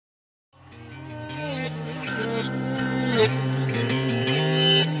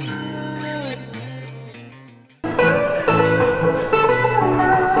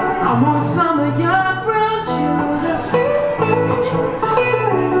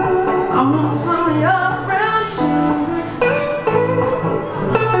want some of your brown sugar.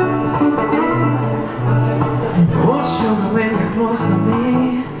 Oh, sugar, when you're close to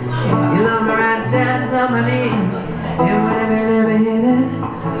me, you love me right down to my knees. And whenever you hit it,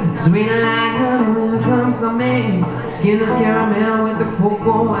 sweet like honey when it comes to me. Skin is caramel with the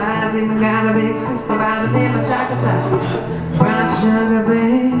cocoa eyes. Even got a big sister by the name of Chocolate. Brown sugar,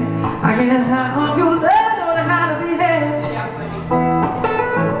 babe, I guess half of your love don't know how to behave.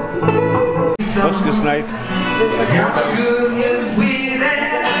 Buskers night. I'm good with weed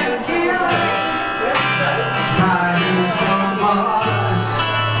and killer. Spiders from Mars,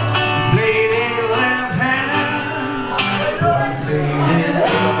 blade in left hand.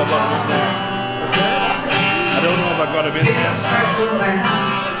 I don't know if I got a bit there.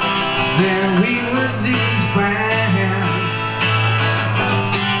 Then we would these plans.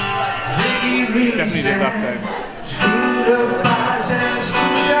 Definitely did that time. Screwed up eyes and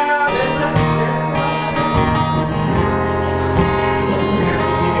screwed out.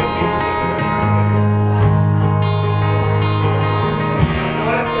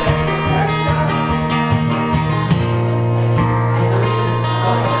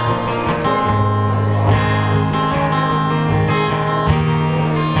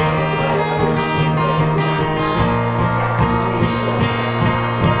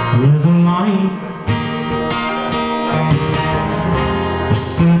 There's a light, a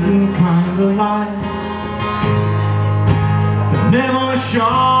certain kind of light that never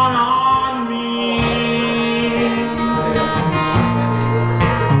shone on me.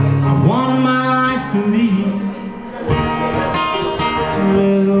 I want my life to lead,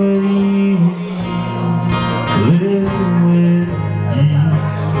 live with ease, live with ease.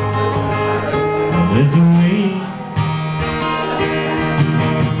 There's a way.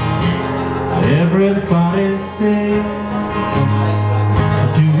 Everybody say to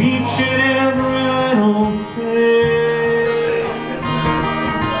do each and every little thing.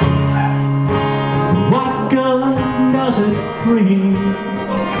 What good does it bring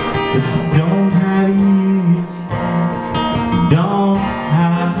if you don't have you? Don't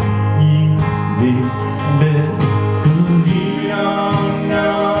have you, baby. 'Cause you don't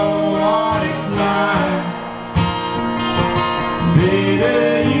know what it's like, baby.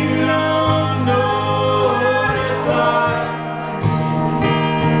 You don't know what it's like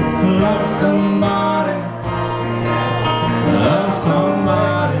to love somebody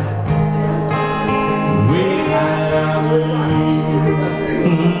the way I love you.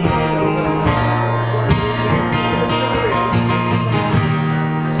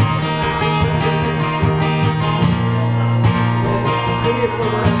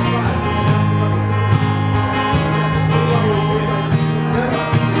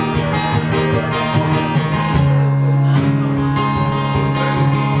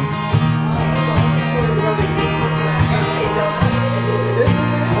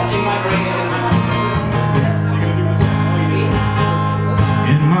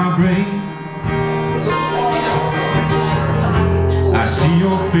 I see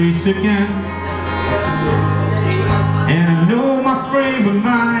your face again, and I know my frame of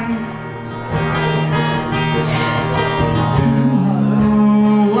mind.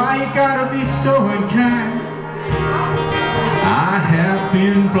 Oh, why you gotta be so unkind? I have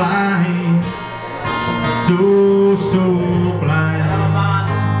been blind, so blind,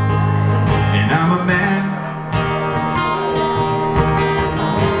 and I'm a man.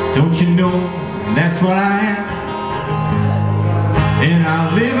 Don't you know that's what I am? And I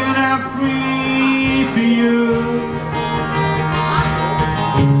live and I breathe for you.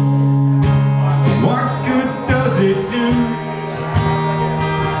 What good does it do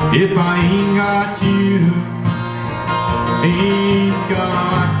if I ain't got you? Ain't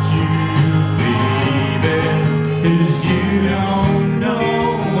got you, baby. 'Cause you don't know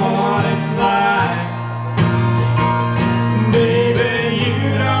what it's like, baby. You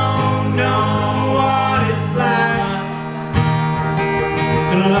don't know what it's like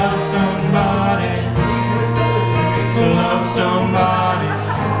to love somebody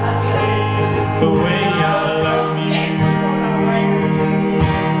the way I love you.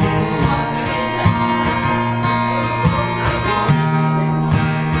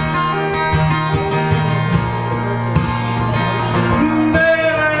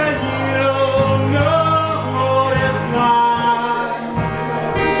 Baby, you don't know what it's like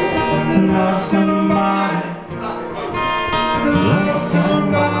to love somebody,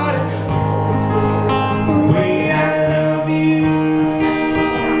 the way I love you.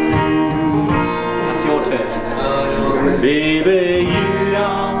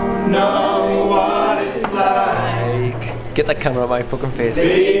 Get that camera on my fucking face.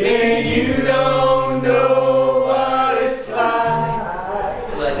 Baby, you don't know what it's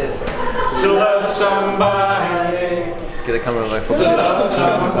like this. to love somebody. Get the camera on my fucking face. To love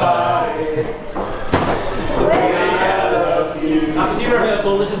somebody. The way I love you. That was your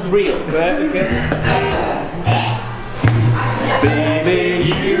rehearsal, this is real. Baby,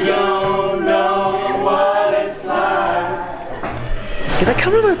 you don't know what it's like. Get that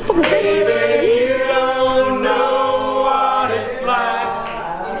camera on my fucking face. Baby, you don't know what it's like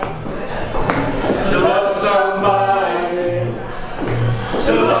to love somebody,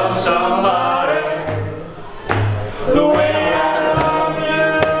 to love somebody the way I love you.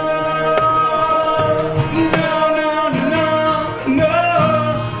 No, no, no, no,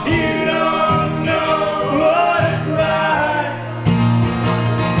 you don't know what it's like.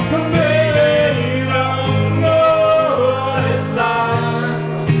 Baby, you don't know what it's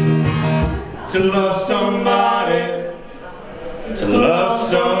like to love somebody, to love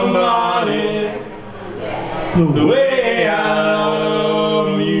somebody the way I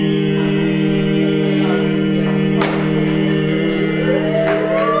love you.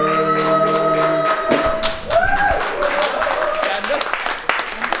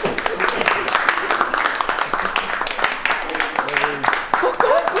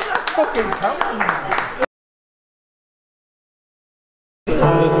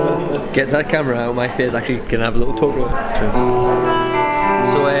 Get that camera out of my face. Actually, can I have a little talk about it?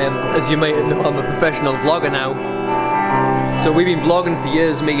 So, as you might know, I'm a professional vlogger now. So we've been vlogging for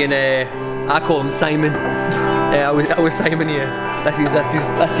years. Me and I call him Simon. I was Simon here. That's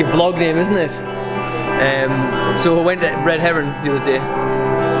your vlog name, isn't it? So I went to Red Heron the other day.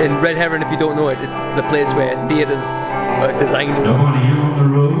 In Red Heron, if you don't know it, it's the place where theatres are designed. Nobody on the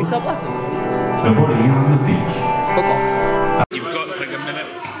road. Can we stop laughing? Nobody on the beach. Fuck off. You've got like a minute.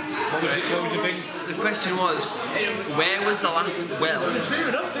 What was your thing? The question was, where was the last well?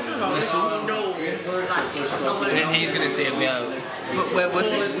 And then he's going to say well. But where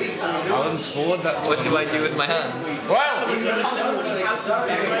was it? Alan's forward. That. What do I do with my hands? Well.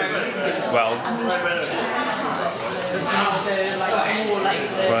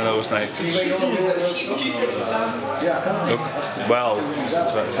 It's one of those nights. Look, well.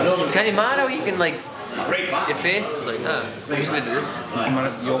 It's kind of mad how you can like, your face is like, I'm just going to do this.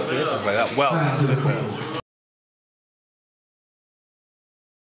 Your face is like that. Well, it's this now.